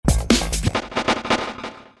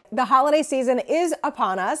The holiday season is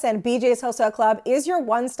upon us, and BJ's Wholesale Club is your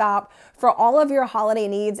one-stop for all of your holiday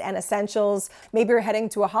needs and essentials. Maybe you're heading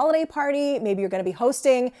to a holiday party, maybe you're going to be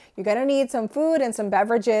hosting, you're going to need some food and some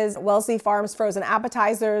beverages. Wellesley Farms frozen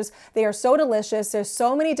appetizers, they are so delicious. There's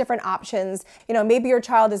so many different options. You know, maybe your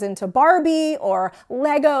child is into Barbie or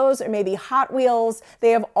Legos or maybe Hot Wheels. They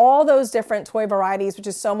have all those different toy varieties, which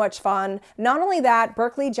is so much fun. Not only that,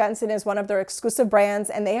 Berkley Jensen is one of their exclusive brands,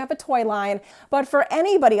 and they have a toy line. But for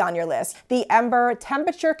anybody on your list, the Ember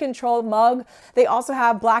temperature controlled mug. They also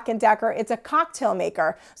have Black & Decker. It's a cocktail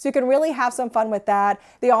maker, so you can really have some fun with that.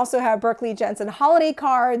 They also have Berkley Jensen holiday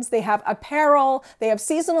cards. They have apparel. They have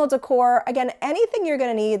seasonal decor. Again, anything you're going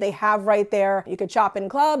to need, they have right there. You could shop in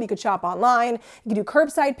club. You could shop online. You can do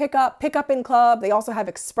curbside pickup in club. They also have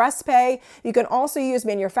express pay. You can also use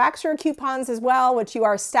manufacturer coupons as well, which you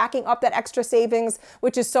are stacking up that extra savings,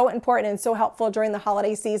 which is so important and so helpful during the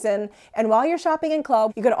holiday season. And while you're shopping in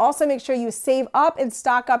club, you can also make sure you save up and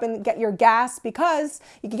stock up and get your gas, because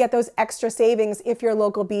you can get those extra savings if your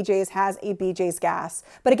local BJ's has a BJ's gas.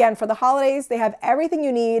 But again, for the holidays, they have everything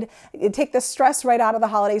you need. They take the stress right out of the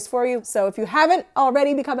holidays for you. So if you haven't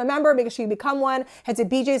already become a member, make sure you become one. Head to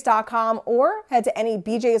bjs.com or head to any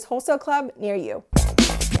BJ's Wholesale Club near you.